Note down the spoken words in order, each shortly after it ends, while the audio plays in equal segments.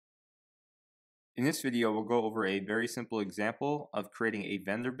In this video, we'll go over a very simple example of creating a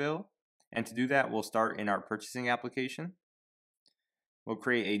vendor bill. And to do that, we'll start in our purchasing application. We'll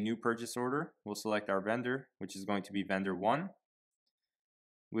create a new purchase order. We'll select our vendor, which is going to be vendor 1.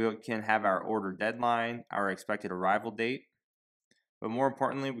 We can have our order deadline, our expected arrival date, but more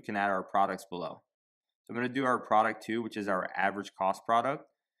importantly, we can add our products below. So I'm going to do our product 2, which is our average cost product.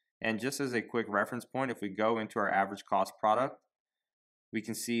 And just as a quick reference point, if we go into our average cost product, we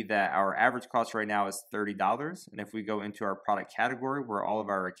can see that our average cost right now is $30. And if we go into our product category where all of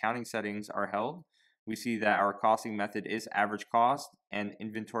our accounting settings are held, we see that our costing method is average cost and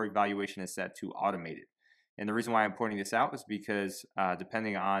inventory valuation is set to automated. And the reason why I'm pointing this out is because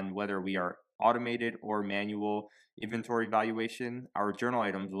depending on whether we are automated or manual inventory valuation, our journal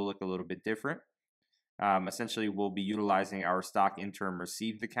items will look a little bit different. Essentially, we'll be utilizing our stock interim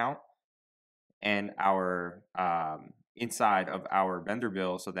received account and our inside of our vendor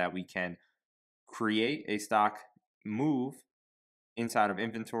bill so that we can create a stock move inside of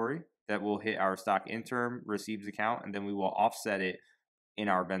inventory that will hit our stock interim received account, and then we will offset it in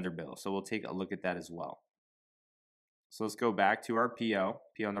our vendor bill. So we'll take a look at that as well. So let's go back to our PO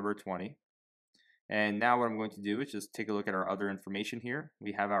number 20. And now what I'm going to do is just take a look at our other information here.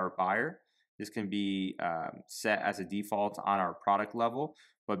 We have our buyer. This can be set as a default on our product level,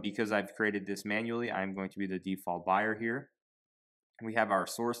 but because I've created this manually, I'm going to be the default buyer here. We have our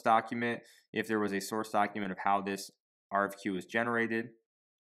source document, if there was a source document of how this RFQ is generated.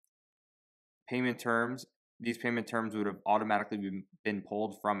 Payment terms, these payment terms would have automatically been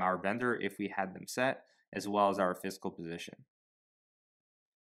pulled from our vendor if we had them set, as well as our fiscal position.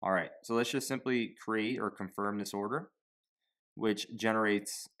 All right, so let's just simply create or confirm this order, which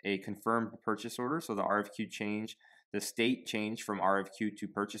generates a confirmed purchase order. So the RFQ change, the state changed from RFQ to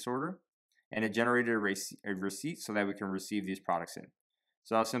purchase order, and it generated a receipt so that we can receive these products in.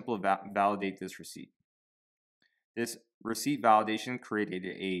 So I'll simply validate this receipt. This receipt validation created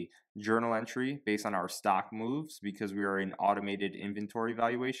a journal entry based on our stock moves because we are in automated inventory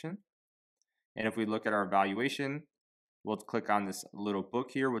valuation. And if we look at our valuation, we'll click on this little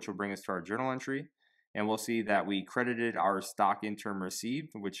book here, which will bring us to our journal entry. And we'll see that we credited our stock interim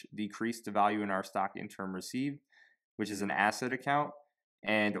received, which decreased the value in our stock interim received, which is an asset account.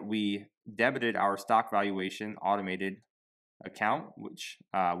 And we debited our stock valuation automated account, which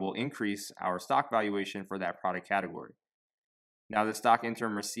will increase our stock valuation for that product category. Now the stock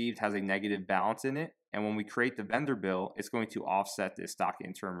interim received has a negative balance in it. And when we create the vendor bill, it's going to offset this stock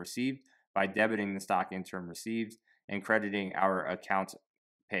interim received by debiting the stock interim received and crediting our accounts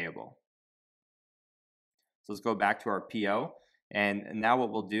payable. So let's go back to our PO. And now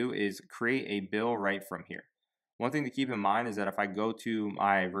what we'll do is create a bill right from here. One thing to keep in mind is that if I go to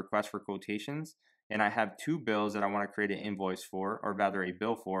my request for quotations and I have 2 bills that I want to create an invoice for, or rather a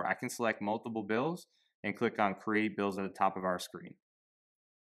bill for, I can select multiple bills and click on create bills at the top of our screen.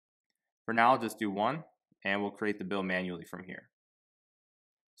 For now, I'll just do one and we'll create the bill manually from here.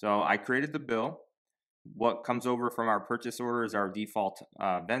 So I created the bill. What comes over from our purchase order is our default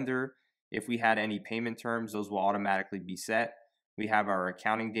vendor. If we had any payment terms, those will automatically be set. We have our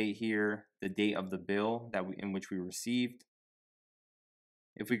accounting date here, the date of the bill in which we received.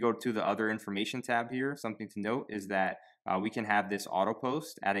 If we go to the other information tab here, something to note is that we can have this auto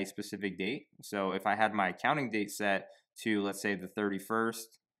post at a specific date. So if I had my accounting date set to, let's say, the 31st,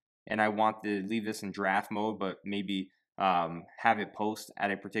 and I want to leave this in draft mode, but maybe have it post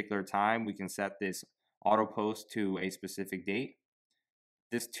at a particular time, we can set this auto post to a specific date.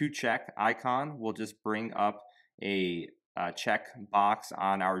 This to check icon will just bring up a check box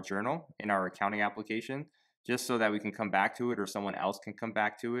on our journal in our accounting application, just so that we can come back to it or someone else can come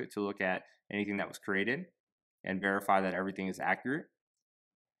back to it to look at anything that was created and verify that everything is accurate.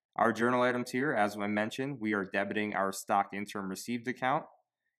 Our journal items here, as I mentioned, we are debiting our stock interim received account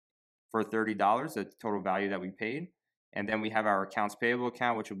for $30, the total value that we paid. And then we have our accounts payable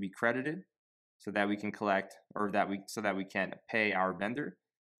account, which will be credited so that we can collect, or so that we can pay our vendor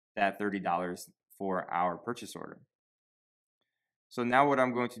that $30 for our purchase order. So now what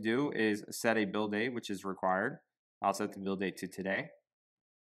I'm going to do is set a bill date, which is required. I'll set the bill date to today.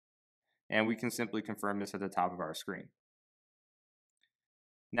 And we can simply confirm this at the top of our screen.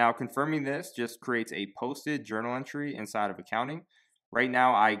 Now confirming this just creates a posted journal entry inside of accounting. Right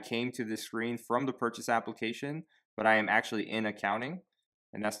now I came to this screen from the purchase application, but I am actually in accounting.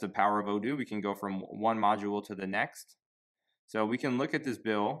 And that's the power of Odoo. We can go from one module to the next. So we can look at this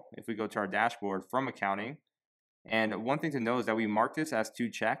bill if we go to our dashboard from accounting. And one thing to know is that we mark this as to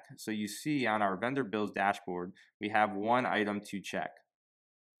check. So you see on our vendor bills dashboard, we have one item to check.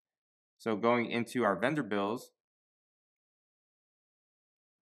 So going into our vendor bills,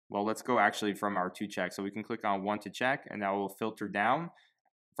 Well, let's go actually from our to check. So we can click on one to check, and that will filter down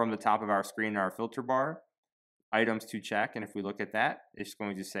from the top of our screen in our filter bar, items to check. And if we look at that, it's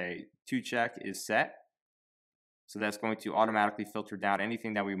going to say to check is set. So that's going to automatically filter down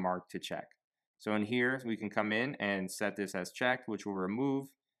anything that we mark to check. So in here, we can come in and set this as checked, which will remove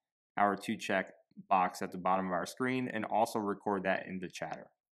our to check box at the bottom of our screen and also record that in the chatter.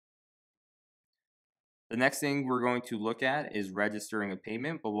 The next thing we're going to look at is registering a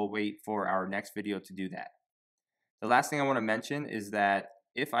payment, but we'll wait for our next video to do that. The last thing I want to mention is that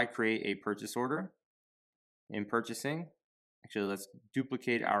if I create a purchase order in purchasing, actually let's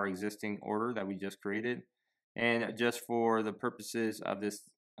duplicate our existing order that we just created. And just for the purposes of this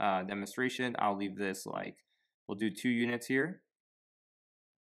demonstration, I'll leave this like, we'll do 2 units here.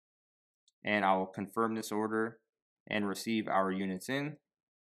 And I'll confirm this order and receive our units in.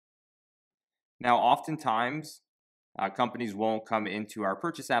 Now, oftentimes, companies won't come into our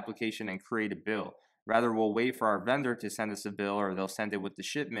purchase application and create a bill. Rather, we'll wait for our vendor to send us a bill, or they'll send it with the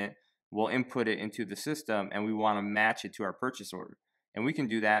shipment. We'll input it into the system, and we want to match it to our purchase order. And we can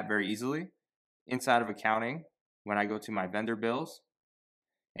do that very easily inside of accounting. When I go to my vendor bills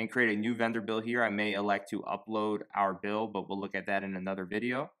and create a new vendor bill here, I may elect to upload our bill, but we'll look at that in another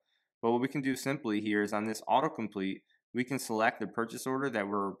video. But what we can do simply here is on this autocomplete, we can select the purchase order that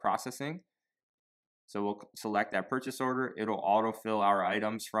we're processing. So we'll select that purchase order. It'll autofill our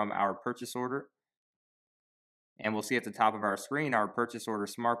items from our purchase order. And we'll see at the top of our screen, our purchase order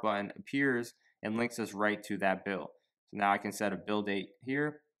smart button appears and links us right to that bill. So now I can set a bill date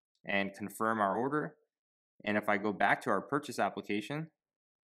here and confirm our order. And if I go back to our purchase application,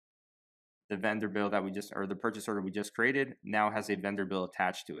 the vendor bill that the purchase order we just created now has a vendor bill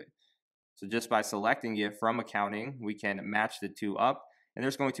attached to it. So just by selecting it from accounting, we can match the two up. And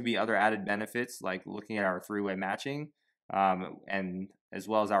there's going to be other added benefits like looking at our 3-way matching and as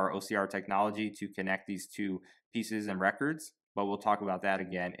well as our OCR technology to connect these two pieces and records. But we'll talk about that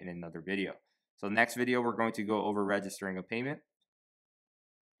again in another video. So next video, we're going to go over registering a payment.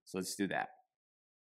 So let's do that.